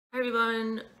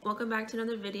everyone, welcome back to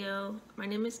another video. My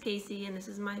name is Casey and this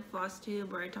is my Flosstube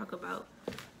where I talk about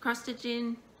cross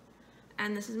stitching,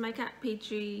 and this is my cat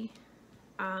Petrie.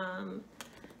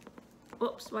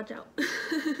 Whoops, watch out.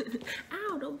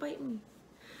 Ow, don't bite me.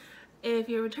 If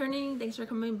you're returning, thanks for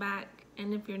coming back,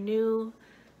 and if you're new,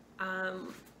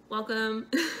 welcome.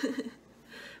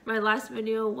 My last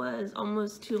video was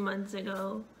almost 2 months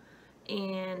ago,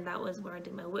 and that was where I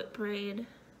did my whip parade.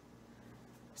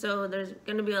 So there's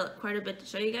gonna be quite a bit to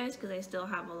show you guys because I still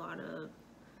have a lot of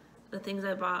the things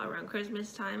I bought around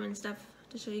Christmas time and stuff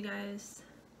to show you guys.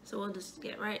 So we'll just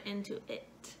get right into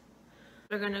it.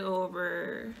 We're gonna go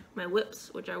over my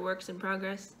whips, which are works in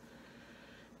progress,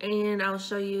 and I'll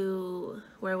show you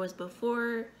where I was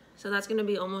before. So that's gonna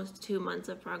be almost 2 months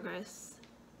of progress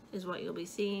is what you'll be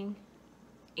seeing,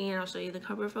 and I'll show you the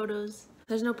cover photos.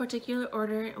 There's no particular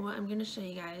order in what I'm gonna show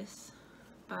you guys,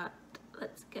 but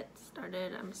let's get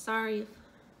started. I'm sorry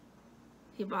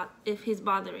if he's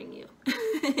bothering you.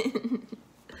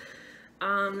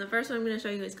 The first one I'm going to show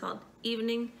you is called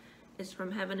Evening. It's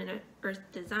from Heaven and Earth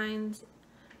Designs.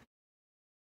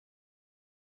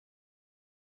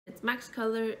 It's Max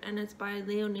Color and it's by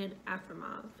Leonid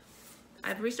Afremov.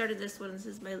 I've restarted this one. This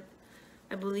is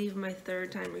I believe my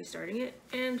 3rd time restarting it,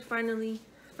 and finally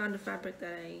found a fabric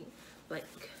that I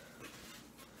like.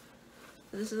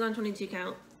 So this is on 22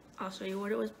 count. I'll show you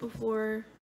what it was before,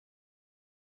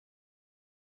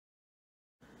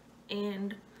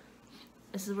 and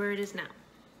this is where it is now.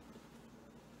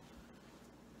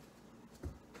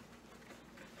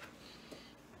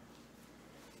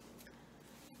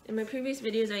 In my previous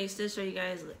videos, I used to show you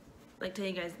guys, tell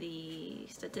you guys the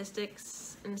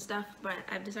statistics and stuff, but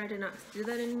I've decided not to do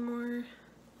that anymore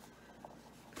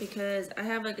because I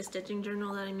have like a stitching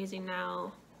journal that I'm using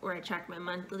now where I track my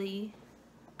monthly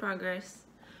progress.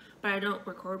 But I don't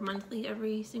record monthly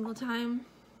every single time,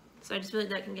 so I just feel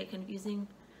like that can get confusing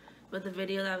with the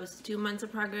video that was 2 months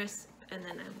of progress, and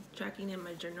then I'm tracking in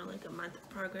my journal like a month of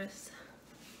progress.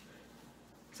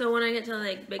 So when I get to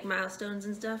like big milestones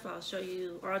and stuff, I'll show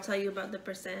you, or I'll tell you about the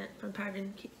percent from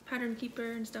Pattern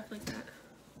Keeper and stuff like that.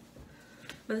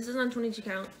 But this is on 22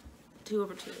 count,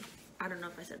 2/2. I don't know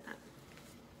if I said that.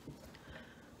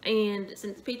 And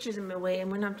since Petrie's in my way, I'm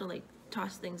gonna have to like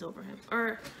toss things over him,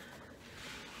 or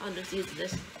I'll just use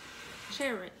this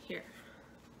chair right here.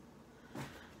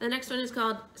 The next one is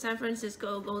called San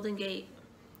Francisco Golden Gate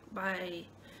and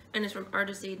it's from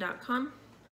artisy.com.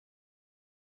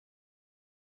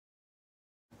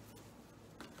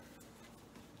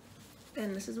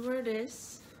 And this is where it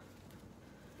is.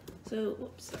 So,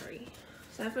 whoops, sorry.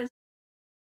 San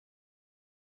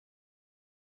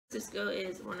Francisco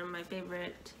is one of my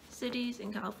favorite cities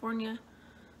in California,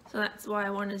 so that's why I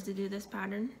wanted to do this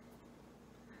pattern.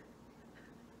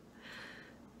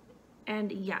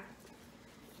 And yeah,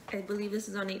 I believe this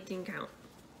is on 18 count.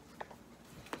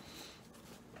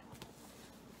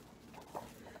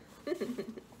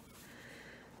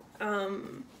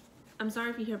 I'm sorry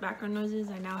if you hear background noises.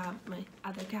 I now have my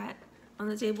other cat on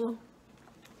the table.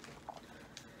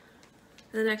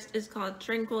 The next is called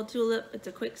Tranquil Tulip. It's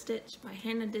a quick stitch by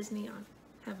Hannah Disney on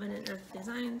Heaven and Earth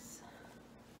Designs.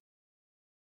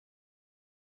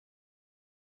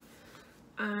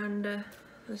 And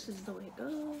this is the way it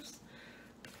goes.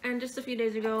 And just a few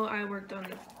days ago, I worked on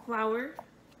the flower.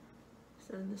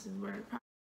 So this is where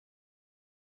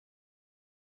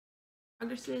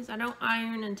progress is. I don't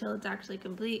iron until it's actually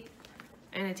complete,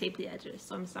 and I tape the edges.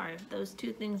 So I'm sorry if those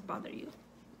 2 things bother you.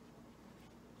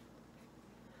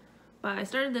 But I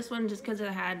started this one just because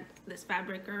I had this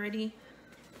fabric already,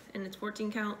 and it's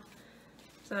 14 count.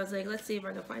 So I was like, let's see if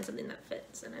I can find something that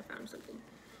fits, and I found something.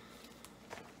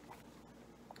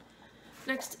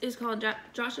 Next is called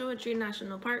Joshua Tree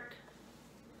National Park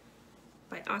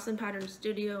by Awesome Pattern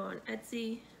Studio on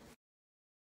Etsy.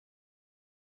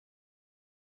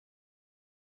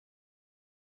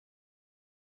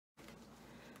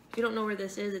 If you don't know where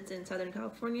this is, it's in Southern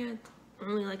California. It's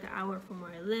only like an hour from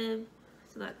where I live,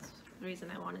 so that's the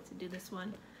reason I wanted to do this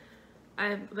one.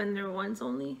 I've been there once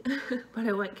only, but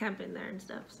I went camping there and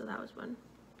stuff, so that was fun.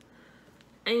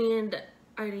 And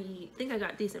I think I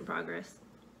got decent progress,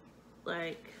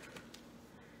 like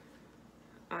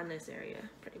on this area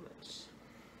pretty much.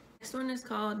 Next one is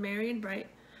called Merry and Bright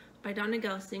by Donna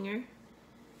Gelsinger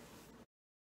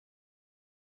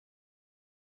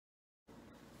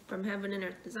from Heaven and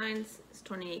Earth Designs. It's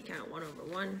 28 count,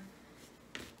 1/1.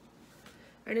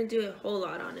 I didn't do a whole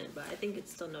lot on it, but I think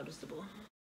it's still noticeable.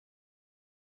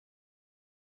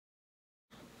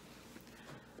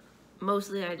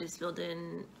 Mostly I just filled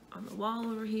in on the wall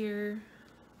over here,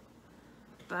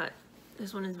 but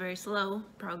This one is very slow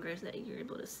progress that you're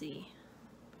able to see.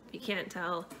 If you can't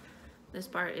tell, this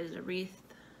part is a wreath.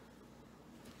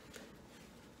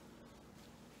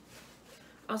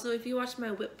 Also, if you watched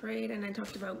my whip parade and I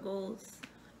talked about goals,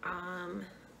 I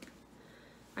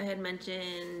had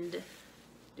mentioned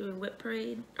doing whip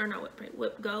parade, or not whip parade,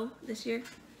 whip go this year.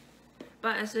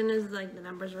 But as soon as like the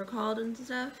numbers were called and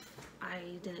stuff, I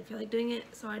didn't feel like doing it,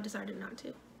 so I decided not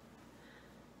to.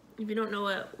 If you don't know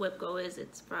what whip go is,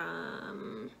 it's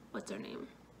from, what's her name?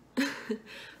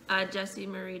 Jessie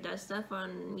Marie does stuff on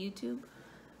YouTube.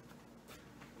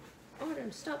 Oh,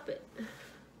 then stop it.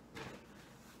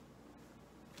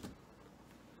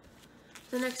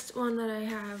 The next one that I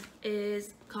have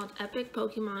is called Epic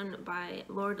Pokemon by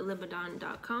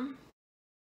LordLibadon.com.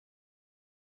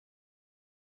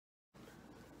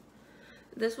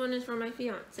 This one is for my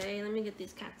fiance. Let me get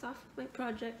these cats off my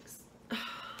projects.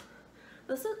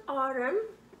 This is Autumn.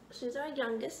 She's our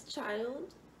youngest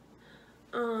child.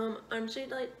 And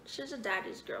she's a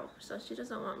daddy's girl, so she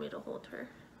doesn't want me to hold her.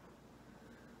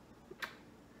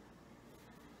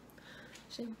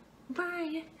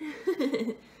 Bye.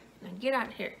 Now get out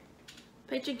of here.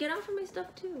 Patriot, get off of my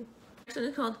stuff too. This one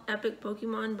is called Epic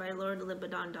Pokemon by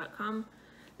LordLibadon.com.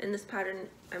 And this pattern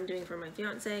I'm doing for my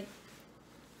fiance.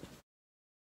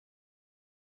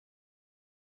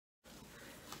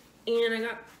 And I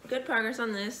got good progress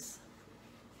on this.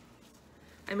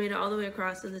 I made it all the way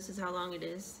across, so this is how long it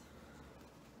is.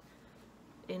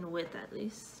 In width at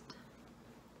least.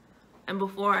 And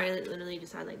before I literally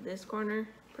just had like this corner,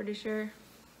 pretty sure.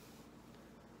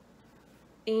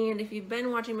 And if you've been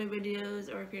watching my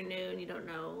videos, or if you're new and you don't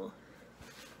know,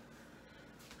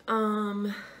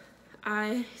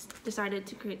 I decided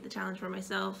to create the challenge for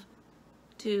myself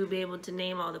to be able to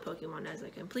name all the Pokemon as I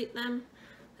complete them.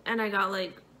 And I got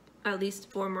like at least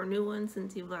 4 more new ones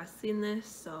since you've last seen this,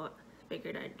 so I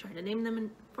figured I'd try to name them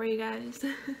for you guys.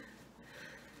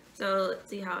 So let's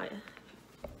see how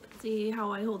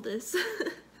I hold this.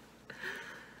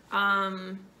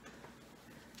 Alright,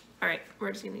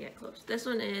 we're just gonna get close. This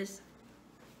one is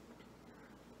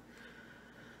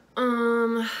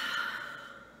hold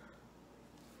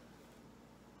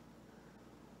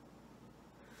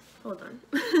on.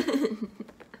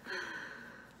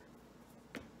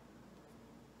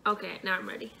 Okay, now I'm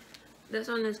ready. This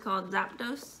one is called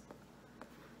Zapdos.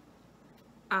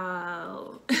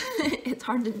 Oh, it's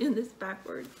hard to do this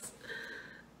backwards.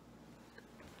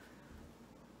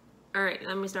 Alright,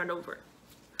 let me start over.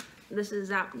 This is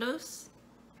Zapdos,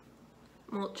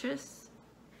 Moltres,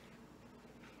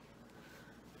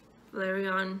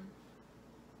 Flareon,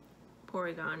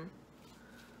 Porygon,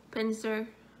 Pinsir,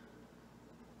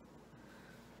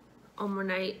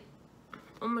 Omanyte,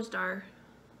 Omastar,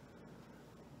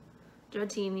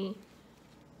 Dratini,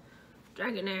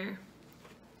 Dragonair,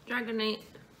 Dragonite,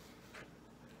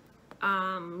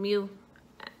 Mew.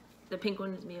 The pink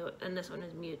one is Mew, and this one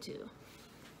is Mewtwo.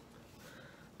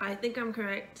 I think I'm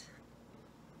correct,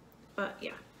 but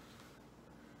yeah.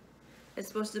 It's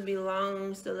supposed to be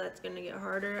long, so that's gonna get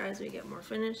harder as we get more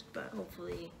finished, but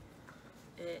hopefully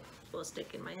it will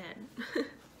stick in my head.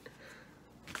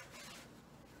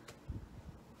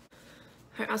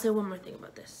 Alright, I'll say one more thing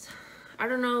about this. I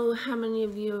don't know how many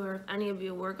of you or if any of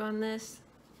you work on this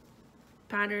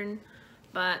pattern,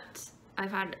 but I've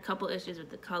had a couple issues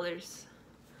with the colors.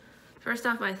 First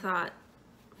off, I thought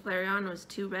Flareon was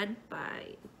too red,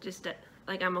 but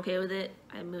like I'm okay with it.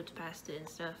 I moved past it and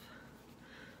stuff.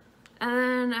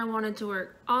 And then I wanted to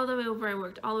work all the way over. I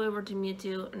worked all the way over to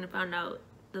Mewtwo, and I found out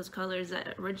those colors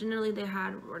that originally they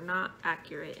had were not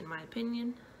accurate in my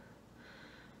opinion.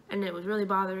 And it was really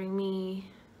bothering me.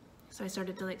 So I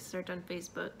started to like search on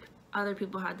Facebook. Other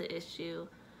people had the issue.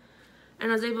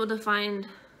 And I was able to find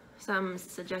some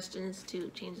suggestions to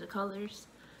change the colors.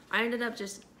 I ended up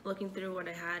just looking through what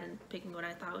I had and picking what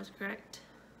I thought was correct.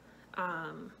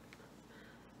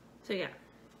 So yeah,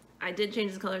 I did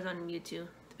change the colors on Mewtwo,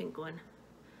 the pink one.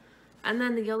 And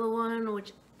then the yellow one,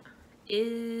 which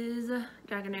is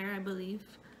Dragonair, I believe.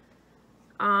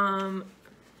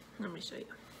 Let me show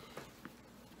you.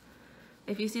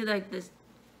 If you see like this,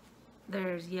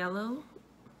 there's yellow,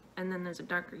 and then there's a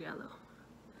darker yellow.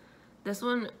 This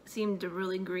one seemed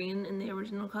really green in the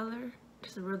original color,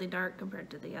 just really dark compared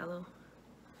to the yellow.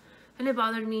 And it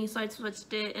bothered me, so I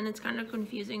switched it, and it's kind of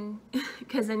confusing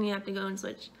because then you have to go and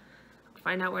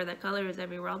find out where that color is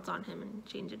everywhere else on him and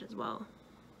change it as well.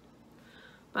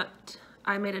 But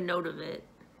I made a note of it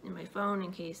in my phone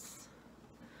in case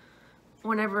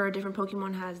whenever a different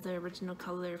Pokemon has the original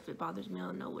color, if it bothers me,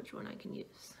 I'll know which one I can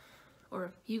use. Or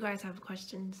if you guys have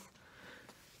questions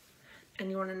and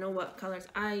you want to know what colors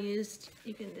I used,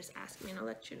 you can just ask me and I'll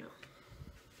let you know.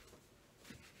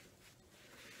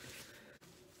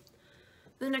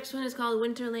 next one is called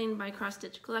Winter Lane by Cross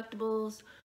Stitch Collectibles.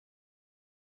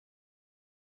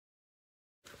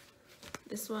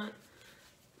 This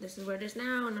is where it is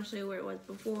now, and I'll show you where it was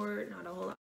before. Not a whole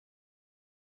lot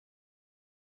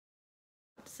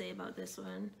to say about this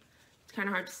one. It's kind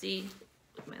of hard to see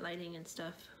with my lighting and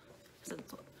stuff. So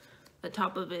the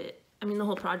top of it, I mean the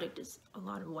whole project is a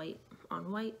lot of white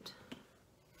on white.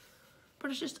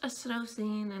 But it's just a snow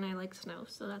scene, and I like snow,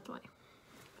 so that's why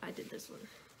I did this one.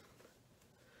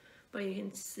 But you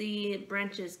can see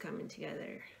branches coming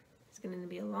together. It's going to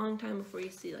be a long time before you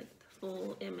see like the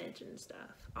full image and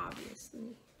stuff,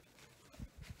 obviously.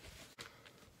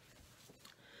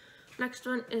 Next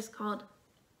one is called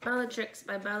Bellatrix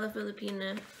by Bella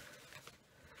Filipina.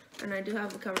 And I do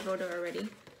have a cover photo already.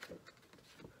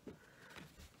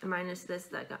 Minus this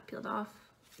that got peeled off.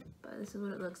 But this is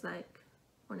what it looks like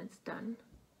when it's done.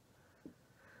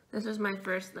 This was my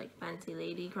first like fancy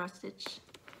lady cross stitch.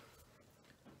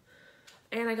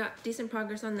 And I got decent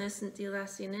progress on this since you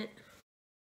last seen it.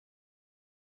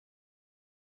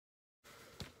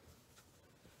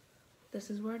 This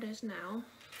is where it is now.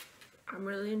 I'm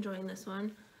really enjoying this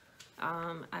one.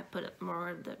 I put more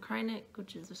of the Krynic,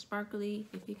 which is the sparkly,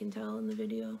 if you can tell in the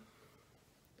video.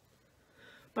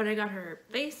 But I got her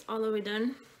face all the way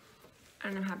done,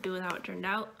 and I'm happy with how it turned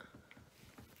out.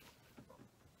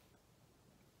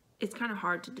 It's kind of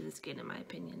hard to do the skin in my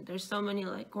opinion. There's so many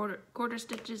like quarter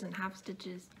stitches and half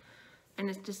stitches, and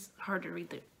it's just hard to read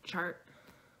the chart.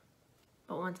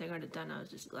 But once I got it done, I was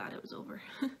just glad it was over.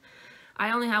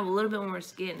 I only have a little bit more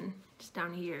skin just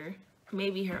down here.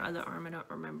 Maybe her other arm, I don't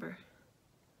remember.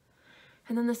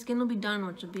 And then the skin will be done,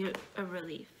 which will be a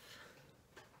relief.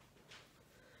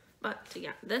 But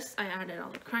yeah, this I added all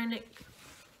the Krynic.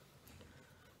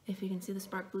 If you can see the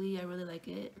sparkly, I really like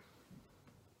it.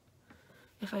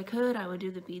 If I could, I would do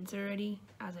the beads already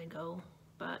as I go,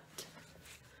 but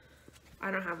I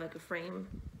don't have like a frame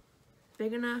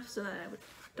big enough so that I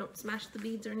don't smash the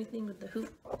beads or anything with the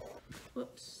hoop.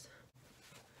 Whoops.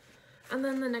 And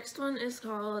then the next one is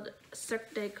called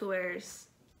Cirque des Coeurs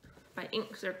by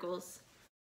Ink Circles.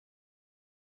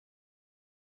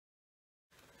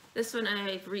 This one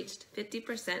I've reached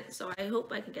 50%, so I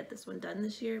hope I can get this one done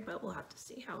this year, but we'll have to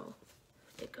see how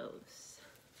it goes.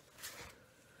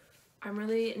 I'm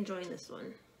really enjoying this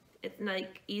one. It's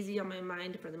like easy on my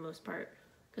mind for the most part,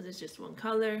 because it's just one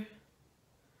color.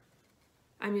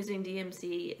 I'm using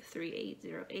DMC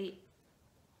 3808,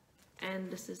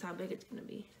 and this is how big it's going to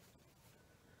be.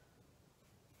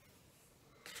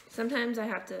 Sometimes I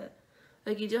have to,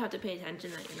 like you do have to pay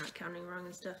attention that you're not counting wrong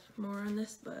and stuff more on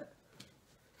this, but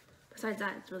besides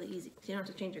that, it's really easy. You don't have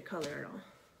to change your color at all.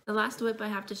 The last whip I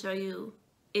have to show you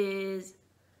is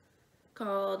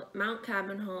called Mount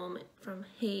Cabin Home from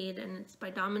Hade, and it's by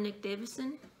Dominic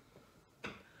Davison.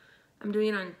 I'm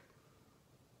doing it on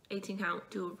 18 count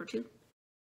 2/2.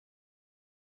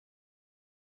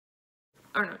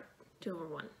 Or no,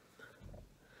 2/1.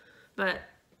 But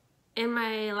in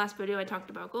my last video, I talked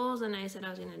about goals, and I said I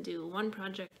was going to do one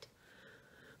project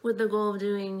with the goal of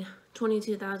doing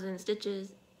 22,000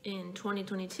 stitches in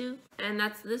 2022, and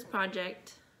that's this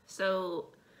project. So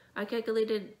I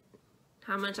calculated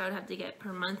how much I would have to get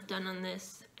per month done on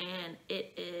this, and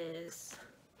it is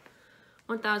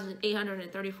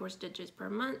 1,834 stitches per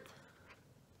month.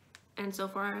 And so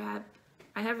far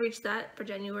I have reached that for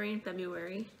January and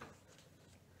February.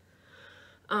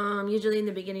 Usually in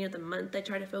the beginning of the month, I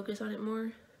try to focus on it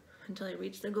more until I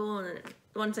reach the goal, and then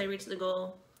once I reach the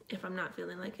goal, if I'm not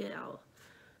feeling like it, I'll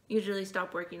usually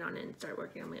stop working on it and start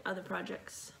working on my other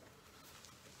projects.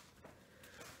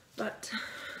 But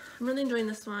I'm really enjoying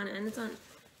this one, and it's on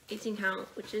 18 count,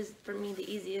 which is for me the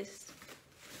easiest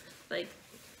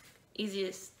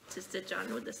to stitch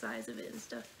on with the size of it and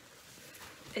stuff.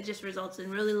 It just results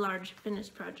in really large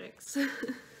finished projects.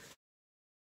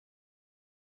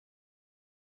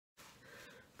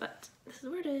 But this is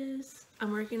where it is.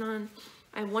 I'm working on,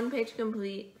 I have one page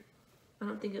complete. I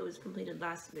don't think it was completed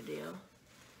last video.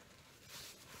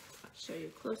 I'll show you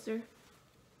closer.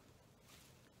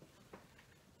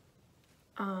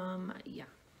 Yeah.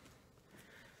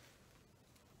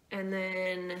 And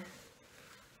then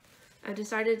I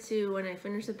decided to, when I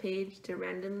finish a page, to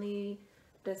randomly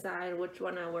decide which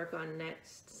one I'll work on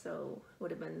next. So it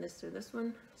would have been this or this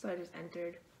one. So I just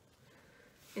entered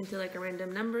into like a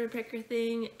random number picker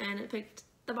thing, and it picked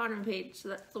the bottom page, so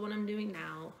that's the one I'm doing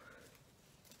now.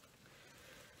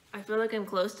 I feel like I'm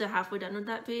close to halfway done with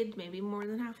that page, maybe more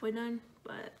than halfway done,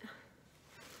 but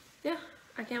yeah,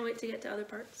 I can't wait to get to other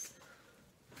parts.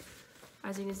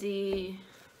 As you can see,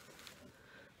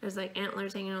 there's like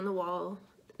antlers hanging on the wall,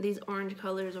 these orange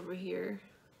colors over here,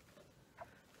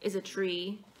 is a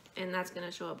tree, and that's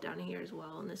gonna show up down here as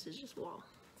well, and this is just wall.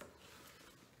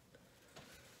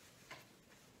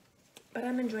 But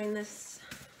I'm enjoying this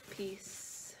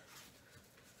piece.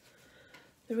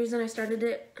 The reason I started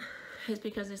it is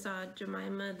because I saw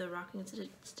Jemima, the rocking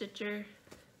stitcher.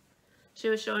 She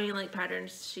was showing like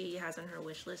patterns she has on her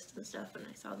wish list and stuff, and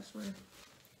I saw this one.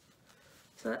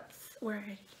 So that's where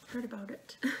I heard about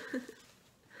it.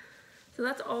 So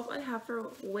that's all I have for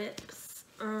whips.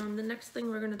 The next thing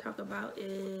we're going to talk about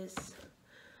is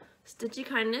Stitchy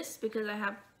Kindness, because I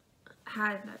have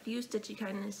had a few Stitchy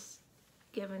Kindness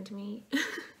given to me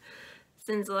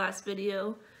since the last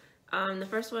video. The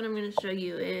first one I'm going to show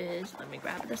you is, let me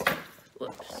grab this stuff.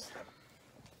 Whoops.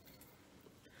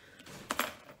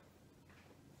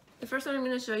 The first one I'm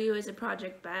going to show you is a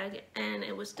project bag, and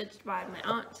it was stitched by my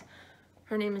aunt.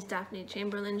 Her name is Daphne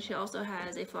Chamberlain. She also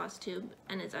has a Flosstube,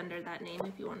 and it's under that name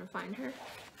if you want to find her.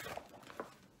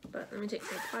 But let me take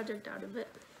the project out of it.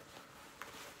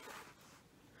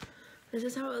 This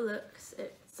is how it looks.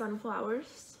 It's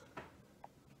sunflowers,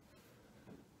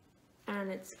 and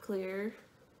it's clear,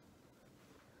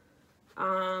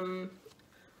 and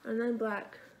then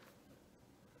black.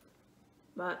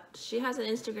 But she has an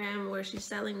Instagram where she's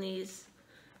selling these,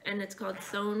 and it's called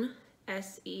Sewn,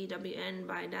 S-E-W-N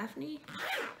by Daphne.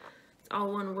 It's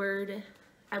all one word.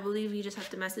 I believe you just have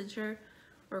to message her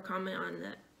or comment on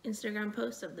the Instagram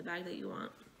post of the bag that you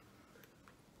want.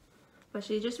 But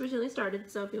she just recently started,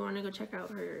 so if you want to go check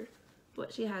out her,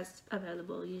 what she has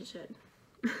available, you should.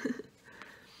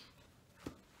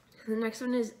 The next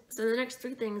one is, so the next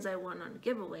three things I won on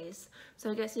giveaways.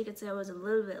 So I guess you could say I was a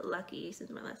little bit lucky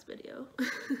since my last video.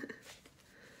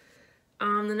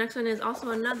 The next one is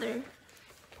also another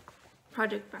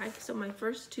project bag. So my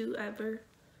first two ever,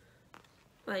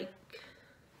 like,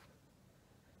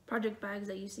 project bags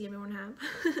that you see everyone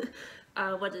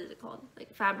have. What is it called?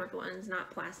 Like fabric ones,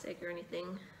 not plastic or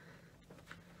anything.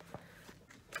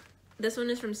 This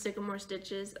one is from Sycamore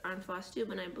Stitches on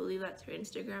Flosstube, and I believe that's her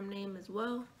Instagram name as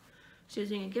well. She was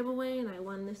doing a giveaway, and I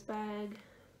won this bag.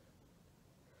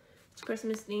 It's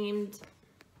Christmas themed,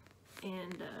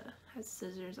 and has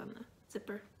scissors on the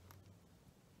zipper.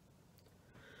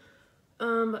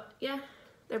 But yeah,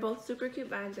 they're both super cute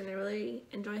bags, and I really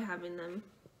enjoy having them.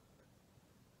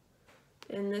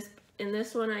 In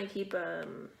this one, I keep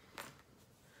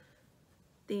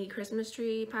the Christmas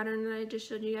tree pattern that I just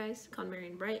showed you guys, called Merry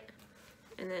and Bright.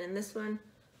 And then in this one,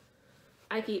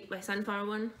 I keep my sunflower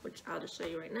one, which I'll just show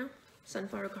you right now.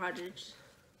 Sunflower Cottage.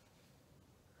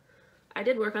 I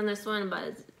did work on this one, but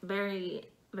it's very,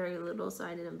 very little, so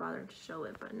I didn't bother to show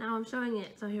it. But now I'm showing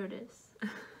it, so here it is.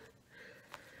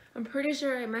 I'm pretty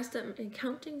sure I messed up in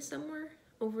counting somewhere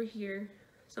over here.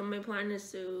 So my plan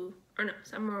is to, or no,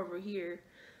 somewhere over here.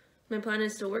 My plan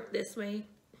is to work this way,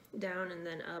 down, and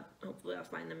then up. Hopefully I'll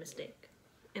find the mistake.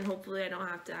 And hopefully I don't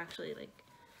have to actually like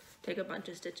take a bunch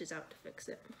of stitches out to fix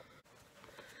it.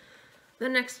 The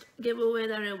next giveaway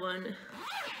that I won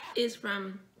is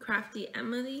from Crafty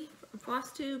Emily from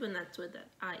Flosstube, and that's with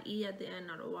an IE at the end,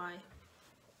 not a Y.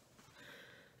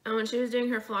 And when she was doing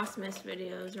her Flossmas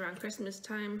videos around Christmas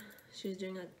time, she was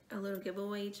doing a little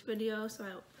giveaway each video, so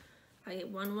I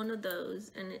won one of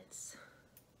those, and it's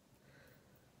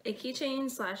a keychain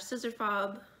slash scissor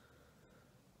fob,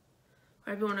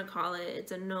 whatever you want to call it.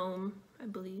 It's a gnome, I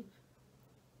believe,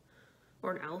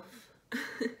 or an elf.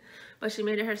 But she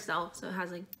made it herself, so it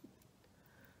has like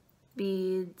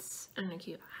beads and a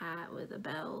cute hat with a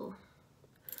bell.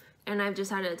 And I've just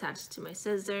had it attached to my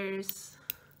scissors.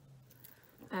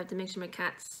 I have to make sure my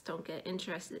cats don't get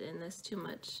interested in this too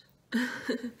much.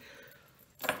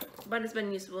 But it's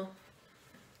been useful.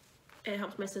 It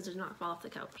helps my scissors not fall off the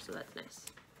couch, so that's nice.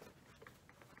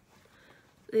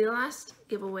 The last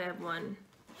giveaway I've won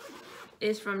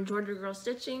is from Georgia Girl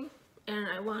Stitching, and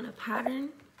I won a pattern,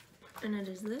 and it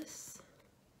is this.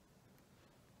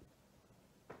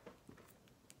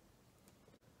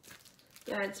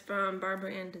 Yeah, it's from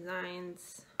Barbara Ann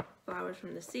Designs, Flowers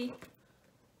from the Sea.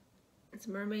 It's a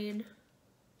mermaid,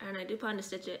 and I do plan to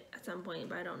stitch it at some point,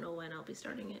 but I don't know when I'll be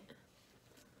starting it.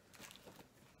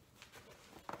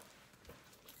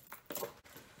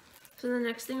 So the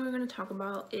next thing we're going to talk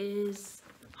about is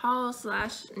haul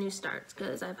slash new starts,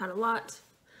 because I've had a lot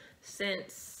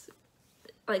since,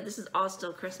 like, this is all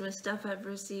still Christmas stuff I've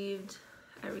received.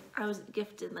 I was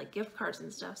gifted like gift cards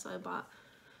and stuff, so I bought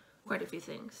quite a few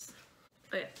things.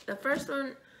 Okay, the first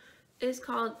one is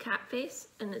called Cat Face,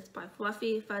 and it's by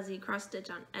Fluffy Fuzzy Cross Stitch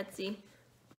on Etsy.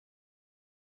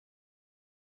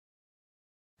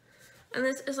 And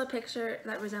this is a picture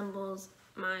that resembles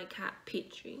my cat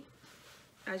Petrie,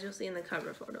 as you'll see in the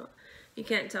cover photo. You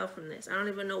can't tell from this. I don't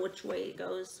even know which way it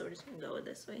goes, so we're just gonna go with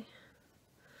this way.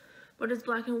 But it's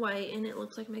black and white, and it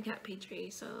looks like my cat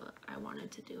Petrie, so I wanted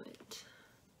to do it.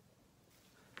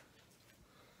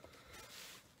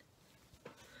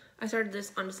 I started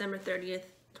this on December 30th,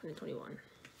 2021.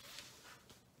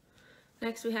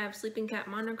 Next we have Sleeping Cat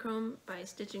Monochrome by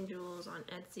Stitching Jewels on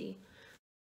Etsy.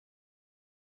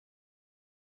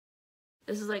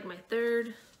 This is like my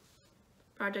third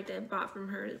project I bought from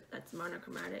her that's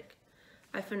monochromatic.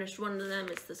 I finished one of them,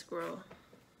 it's the squirrel.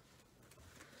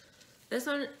 This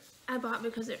one I bought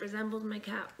because it resembles my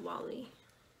cat Wally.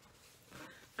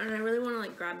 And I really want to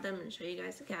like grab them and show you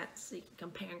guys the cats so you can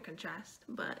compare and contrast,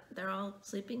 but they're all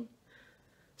sleeping.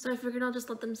 So I figured I'll just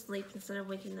let them sleep instead of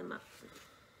waking them up.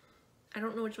 I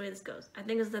don't know which way this goes. I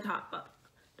think it's the top, but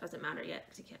doesn't matter yet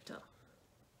because you can't tell.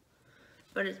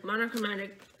 But it's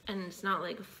monochromatic and it's not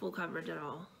like full coverage at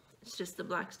all. It's just the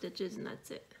black stitches and that's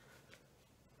it.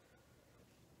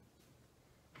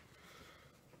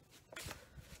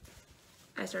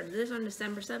 I started this on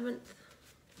December 7th.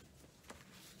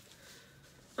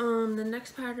 The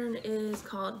next pattern is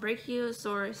called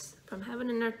Brachiosaurus from Heaven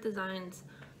and Earth Designs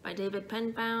by David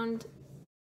Penfound.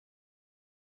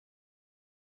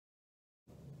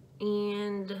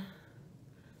 And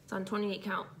it's on 28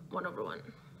 count, 1/1.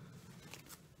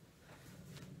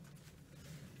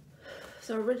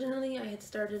 So originally I had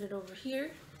started it over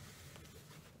here,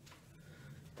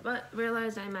 but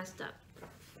realized I messed up.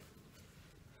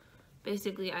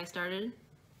 Basically I started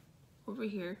over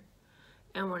here,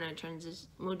 and when I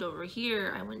moved over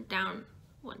here, I went down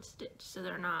 1 stitch, so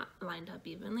they're not lined up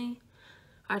evenly.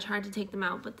 I tried to take them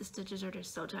out, but the stitches are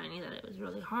just so tiny that it was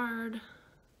really hard.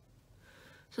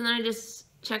 So then I just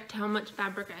checked how much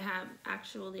fabric I have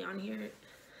actually on here,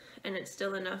 and it's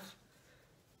still enough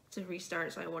to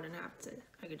restart, so I wouldn't have to,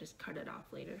 I could just cut it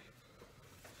off later.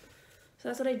 So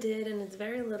that's what I did, and it's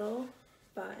very little,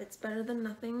 but it's better than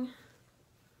nothing.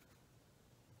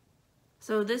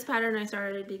 So this pattern I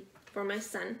started for my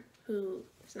son, who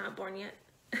is not born yet.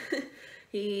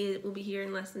 He will be here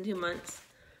in less than 2 months,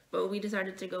 but we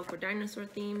decided to go for dinosaur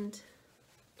themed.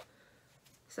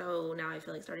 So now I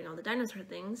feel like starting all the dinosaur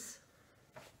things.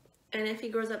 And if he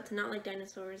grows up to not like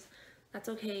dinosaurs, that's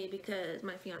okay because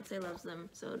my fiance loves them.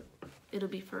 So it'll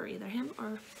be for either him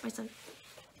or my son.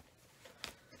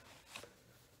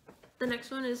 The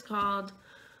next one is called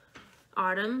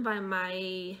Autumn by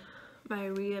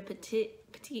Maria Petit.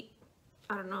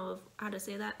 I don't know how to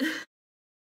say that.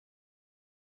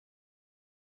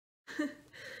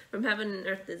 From Heaven and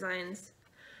Earth Designs.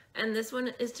 And this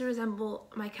one is to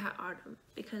resemble my cat Autumn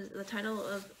because the title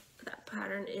of that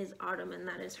pattern is Autumn and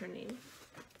that is her name.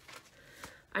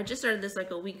 I just started this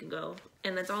like a week ago,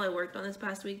 and that's all I worked on this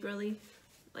past week really,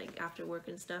 like after work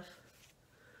and stuff.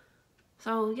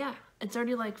 So yeah, it's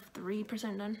already like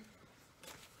 3% done.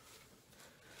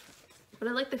 But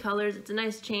I like the colors, it's a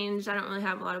nice change. I don't really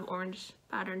have a lot of orange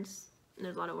patterns, and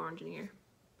there's a lot of orange in here.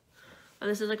 But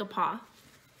this is like a paw.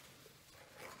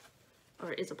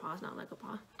 Or it's a paw, it's not like a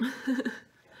paw.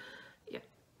 Yeah,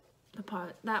 the paw,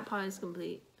 that paw is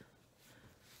complete.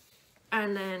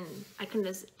 And then I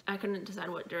couldn't decide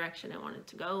what direction I wanted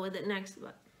to go with it next,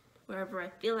 but wherever I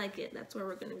feel like it, that's where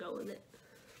we're gonna go with it.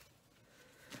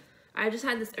 I just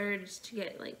had this urge to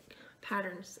get like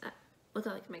patterns that look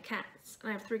like my cats, and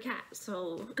I have 3 cats,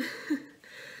 so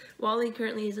Wally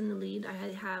currently is in the lead. I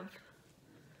have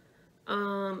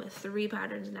 3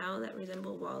 patterns now that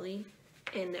resemble Wally,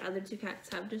 and the other 2 cats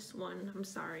have just 1. I'm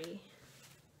sorry.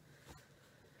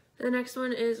 The next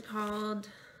one is called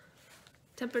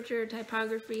Temperature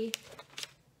Typography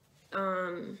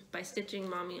by Stitching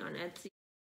Mommy on Etsy.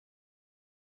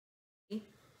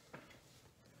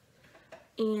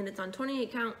 And it's on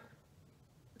 28 count,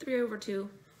 3/2.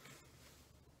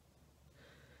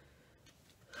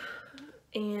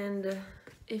 And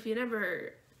if you'd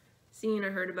ever seen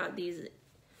or heard about these,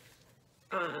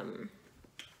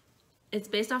 it's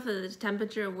based off of the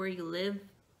temperature of where you live,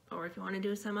 or if you want to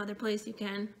do some other place you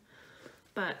can,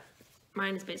 but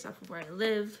mine is based off of where I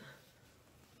live.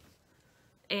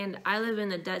 And I live in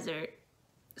the desert,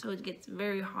 so it gets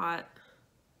very hot.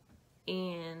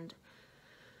 And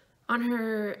on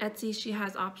her Etsy, she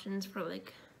has options for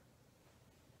like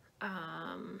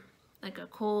a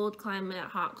cold climate,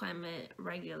 hot climate,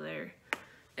 regular,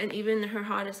 and even her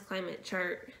hottest climate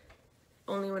chart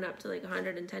only went up to like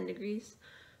 110 degrees.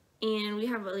 And we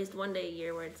have at least one day a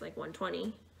year where it's like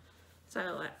 120.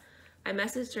 So I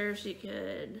messaged her if she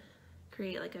could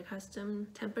create like a custom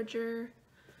temperature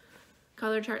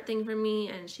color chart thing for me,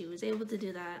 and she was able to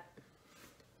do that.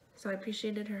 So I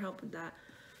appreciated her help with that.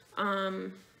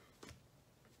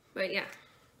 But yeah,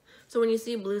 So when you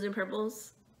see blues and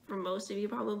purples, for most of you you're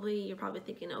probably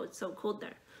thinking, oh, it's so cold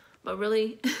there. But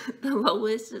really, the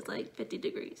lowest is like 50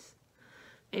 degrees.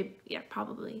 Maybe, yeah,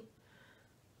 probably.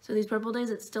 So these purple days,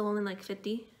 it's still only like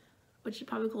 50, which is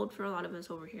probably cold for a lot of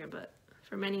us over here, but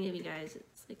for many of you guys,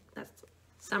 it's like, that's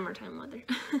summertime weather.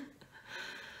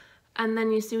 And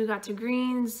then you see we got to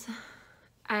greens,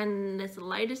 and this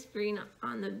lightest green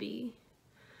on the B.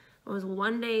 It was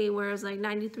one day where it was like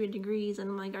 93 degrees, and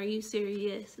I'm like, are you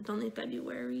serious? It's only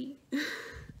February.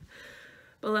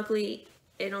 But luckily,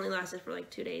 it only lasted for like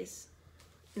 2 days.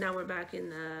 Now we're back in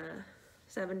the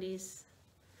 70s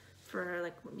for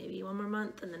like maybe one more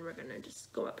month, and then we're gonna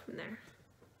just go up from there.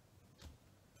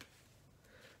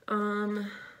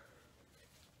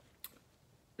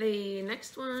 The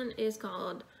next one is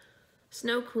called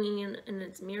Snow Queen, and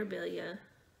it's Mirabilia.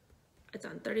 It's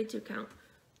on 32 count,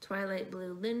 Twilight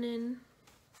Blue Linen,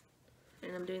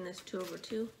 and I'm doing this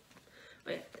 2/2.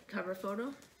 Oh yeah, the cover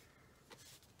photo.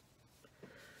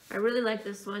 I really like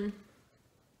this one.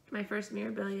 My first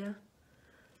Mirabilia.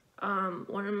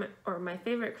 My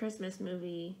favorite Christmas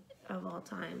movie of all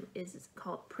time is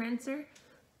called Prancer.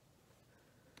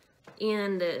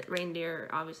 And the reindeer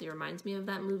obviously reminds me of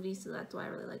that movie, so that's why I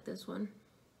really like this one.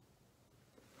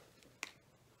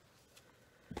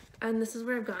 And this is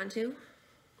where I've gotten to.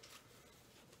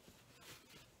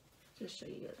 Just show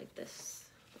you like this.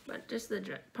 But just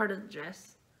the part of the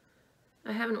dress.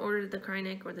 I haven't ordered the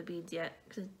Krynic or the beads yet,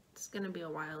 because it's going to be a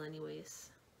while anyways.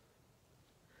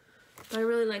 But I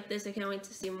really like this. I can't wait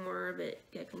to see more of it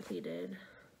get completed.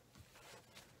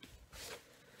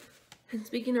 And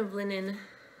speaking of linen,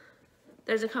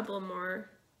 there's a couple more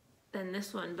than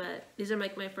this one, but these are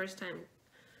like my first time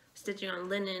stitching on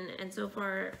linen, and so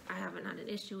far I haven't had an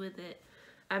issue with it.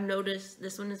 I've noticed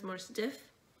this one is more stiff,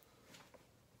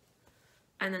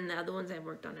 and then the other ones I've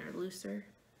worked on are looser,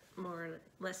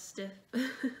 less stiff.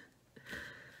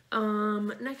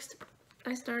 Next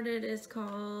I started is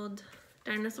called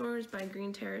Dinosaurs by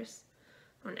Green Terrace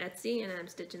on Etsy, and I'm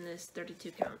stitching this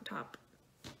 32 count top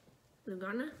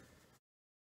Lugana.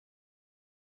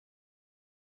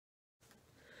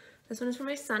 This one is for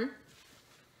my son.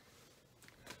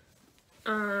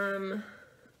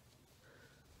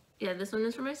 Yeah, this one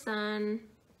is for my son.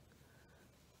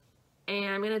 And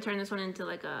I'm gonna turn this one into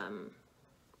like a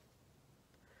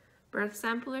birth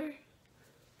sampler.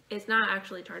 It's not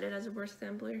actually charted as a birth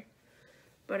sampler,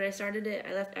 but I started it,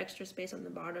 I left extra space on the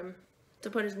bottom to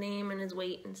put his name and his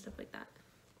weight and stuff like that.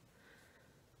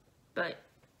 But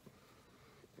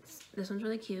this one's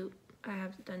really cute. I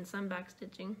have done some back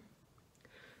stitching.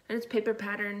 And it's paper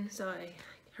pattern, so I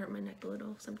hurt my neck a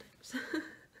little sometimes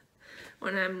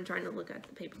when I'm trying to look at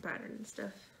the paper pattern and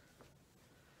stuff.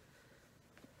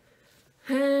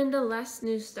 And the last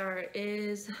new start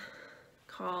is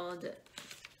called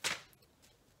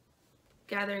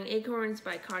Gathering Acorns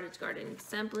by Cottage Garden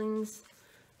Samplings.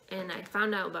 And I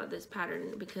found out about this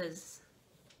pattern because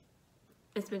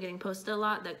it's been getting posted a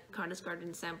lot that Cottage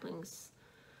Garden Samplings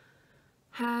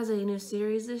has a new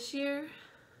series this year.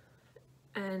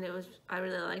 And I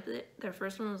really liked it. Their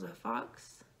first one was a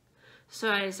fox.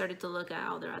 So I started to look at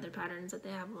all their other patterns that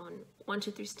they have on 1,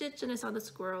 2, 3 Stitch, and I saw the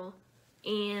squirrel.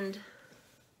 And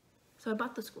so I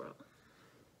bought the squirrel.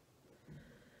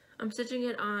 I'm stitching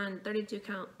it on 32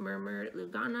 count Murmur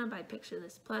Lugana by Picture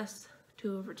This Plus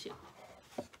 2/2.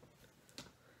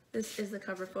 This is the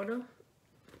cover photo.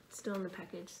 It's still in the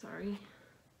package, sorry.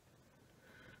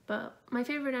 But my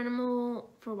favorite animal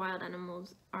for wild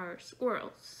animals are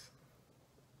squirrels.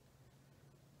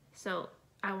 So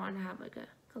I want to have like a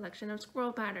collection of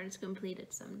squirrel patterns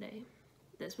completed someday.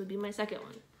 This would be my second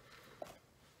one.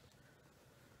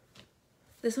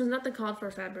 This one's not the called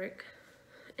for fabric,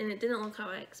 and it didn't look how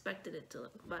I expected it to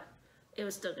look, but it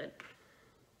was still good.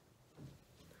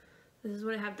 This is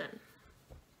what I have done.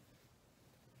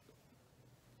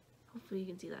 Hopefully you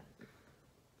can see that.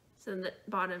 So the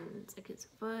bottom, it's like his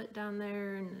foot down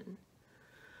there, and then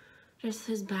just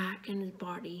his back and his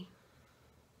body.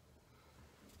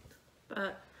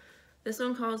 But this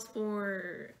one calls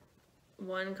for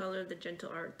one color of the Gentle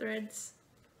Art threads,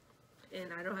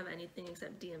 and I don't have anything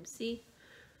except DMC.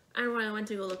 And when I went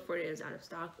to go look for it, it was out of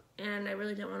stock, and I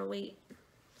really didn't want to wait,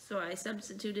 so I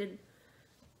substituted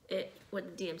it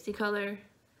with the DMC color.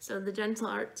 So the Gentle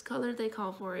Arts color they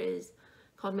call for is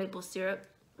called Maple Syrup,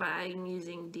 but I'm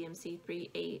using DMC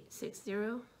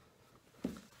 3860,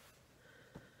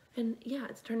 and yeah,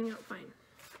 it's turning out fine.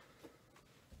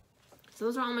 So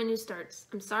those are all my new starts.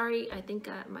 I'm sorry, I think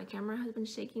my camera has been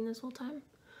shaking this whole time.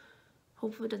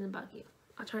 Hopefully it doesn't bug you.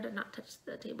 I'll try to not touch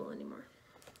the table anymore.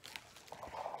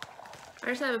 I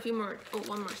just have a few more,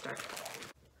 one more start.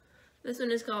 This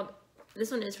one is called This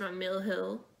one is from Mill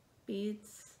Hill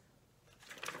Beads,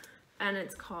 and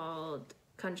it's called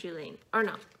Country Lane. Or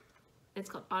no, it's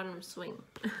called Autumn Swing.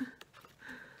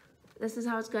 This is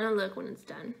how it's gonna look when it's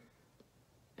done.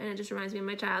 And it just reminds me of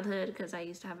my childhood because I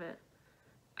used to have a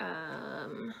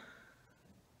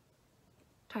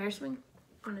tire swing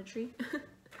on a tree.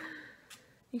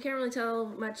 You can't really tell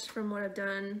much from what I've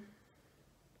done.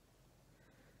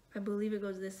 I believe it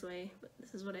goes this way, but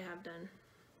this is what I have done.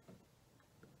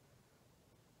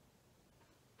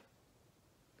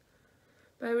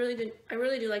 But I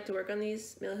really do like to work on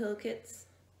these Mill Hill kits,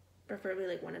 preferably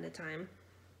like one at a time.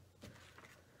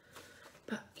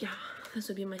 But yeah, this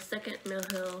would be my second Mill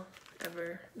Hill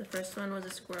ever. The first one was a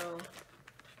squirrel.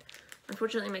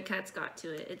 Unfortunately, my cat's got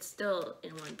to it. It's still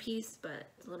in one piece, but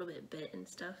it's a little bit bit and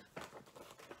stuff.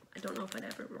 I don't know if I'd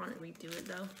ever want to redo it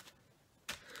though.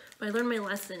 But I learned my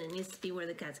lesson. It needs to be where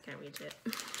the cats can't reach it.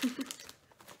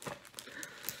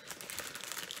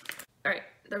 Alright,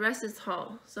 the rest is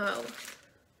haul. So,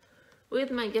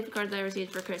 with my gift cards I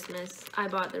received for Christmas, I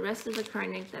bought the rest of the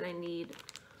Krynic that I need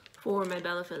for my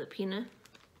Bella Filipina.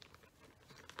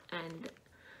 And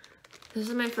this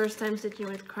is my first time stitching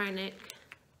with Krynic,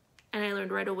 and I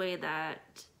learned right away that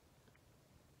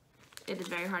it is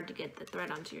very hard to get the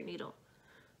thread onto your needle.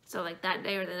 So like that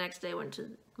day or the next day I went to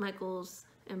Michael's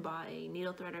and bought a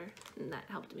needle threader, and that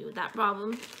helped me with that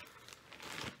problem.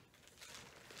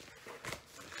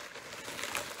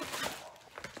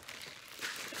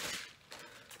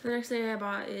 The next thing I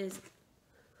bought is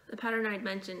the pattern I'd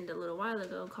mentioned a little while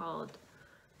ago called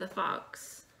The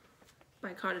Fox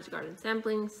by Cottage Garden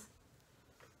Samplings.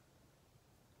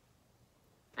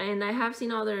 And I have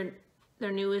seen all their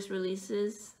newest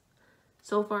releases.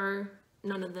 So far,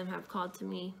 none of them have called to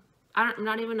me. I'm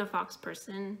not even a fox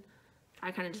person. I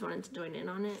kind of just wanted to join in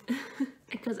on it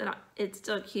because it's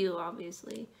still cute,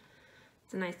 obviously.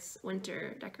 It's a nice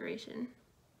winter decoration.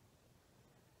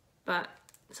 But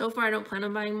so far, I don't plan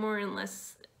on buying more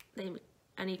unless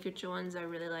any future ones I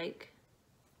really like.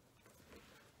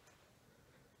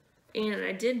 And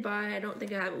I did buy, I don't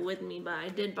think I have it with me, but I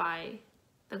did buy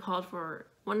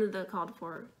one of the called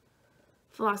for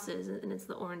flosses, and it's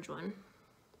the orange one.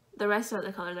 The rest are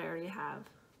the colors I already have.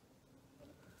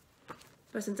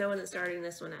 But since I wasn't starting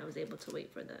this one, I was able to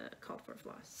wait for the called for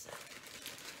floss.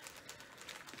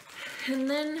 And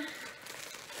then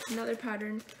another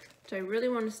pattern, which I really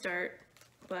want to start,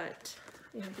 but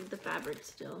I have to get the fabric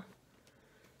still,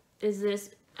 is this,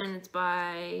 and it's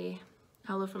by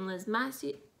Hello from Liz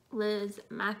Matthews.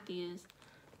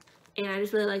 And I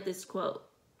just really like this quote.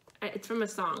 It's from a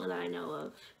song that I know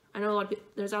of. I know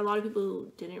there's a lot of people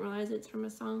who didn't realize it's from a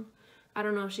song. I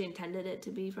don't know if she intended it to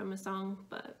be from a song,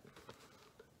 but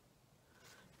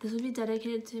this would be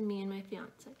dedicated to me and my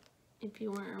fiance, if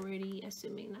you weren't already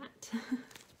assuming that.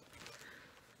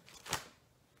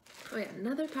 Oh yeah,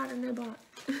 another pattern I bought.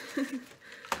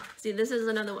 See, this is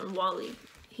another one, Wally.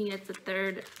 He gets the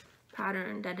third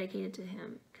pattern dedicated to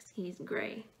him because he's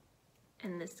gray.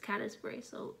 And this cat is gray,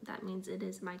 so that means it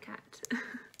is my cat.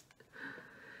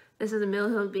 This is a Mill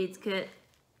Hill Beads kit.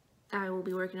 I will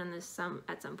be working on this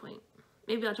at some point.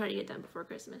 Maybe I'll try to get done before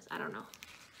Christmas. I don't know.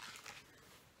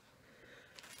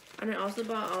 And I also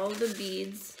bought all of the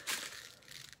beads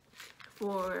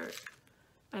for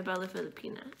my Bella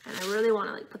Filipina. And I really want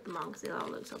to like put them on because they all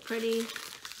look so pretty.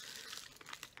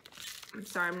 I'm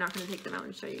sorry, I'm not going to take them out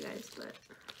and show you guys, but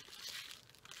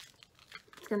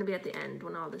it's going to be at the end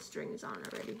when all the string is on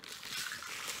already.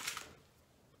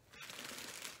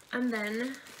 And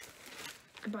then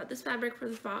I bought this fabric for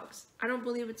the fox. I don't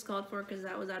believe it's called for because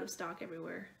that was out of stock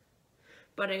everywhere.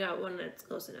 But I got one that's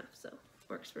close enough, so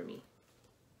works for me.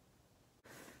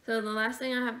 So the last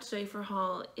thing I have to show you for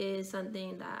haul is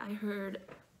something that I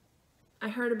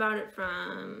heard about it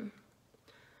from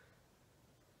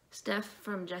Steph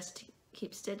from Just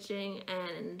Keep Stitching,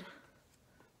 and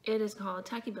it is called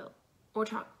Tacky Bill, or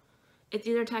it's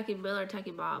either Tacky Bill or Tacky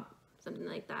Bob, something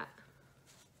like that.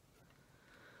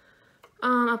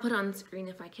 I'll put it on the screen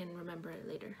if I can remember it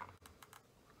later.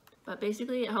 But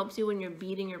basically it helps you when you're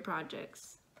beading your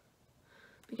projects,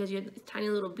 because you have these tiny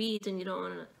little beads and you don't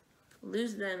want to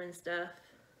lose them and stuff.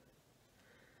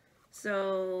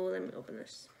 So let me open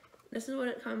this. This is what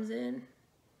it comes in,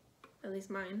 at least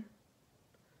mine.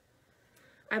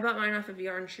 I bought mine off of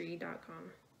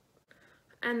yarntree.com.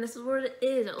 And this is what it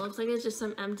is. It looks like it's just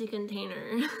some empty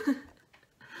container.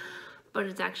 But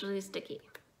it's actually sticky.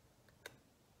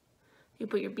 You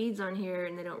put your beads on here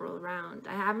and they don't roll around.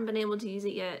 I haven't been able to use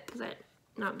it yet because I'm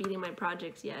not beading my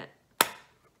projects yet.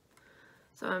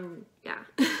 So yeah.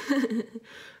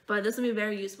 But this will be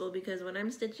very useful because when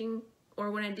I'm stitching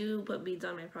or when I do put beads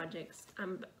on my projects,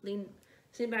 I'm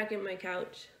sitting back in my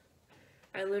couch.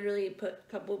 I literally put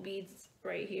a couple beads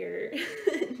right here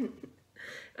and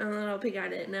then I'll pick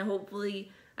at it, and then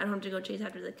hopefully I don't have to go chase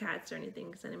after the cats or anything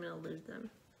because then I'm gonna lose them.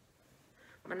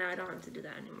 But now I don't have to do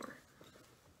that anymore.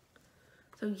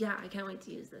 So yeah, I can't wait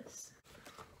to use this.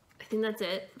 I think that's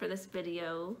it for this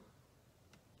video.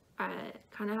 I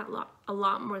kind of had a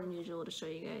lot more than usual to show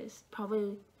you guys.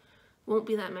 Probably won't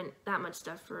be that much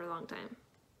stuff for a long time.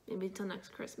 Maybe until next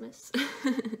Christmas.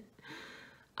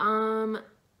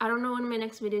 I don't know when my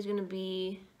next video is going to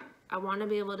be. I want to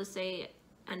be able to say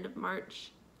end of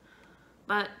March.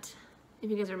 But if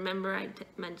you guys remember, I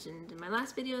mentioned in my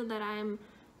last video that I'm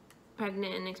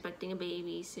pregnant and expecting a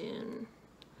baby soon.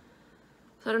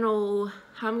 So I don't know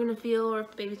how I'm going to feel or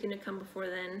if the baby's going to come before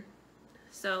then.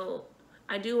 So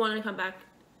I do want to come back,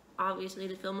 obviously,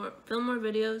 to film more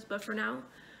videos. But for now,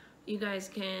 you guys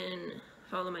can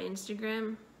follow my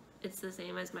Instagram. It's the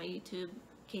same as my YouTube,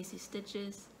 Casey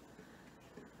Stitches.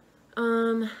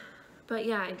 But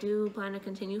yeah, I do plan to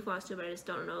continue Flosstube, but I just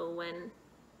don't know when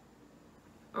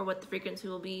or what the frequency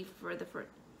will be for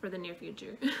the near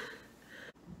future.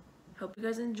 Hope you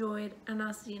guys enjoyed, and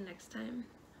I'll see you next time.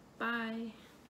 Bye.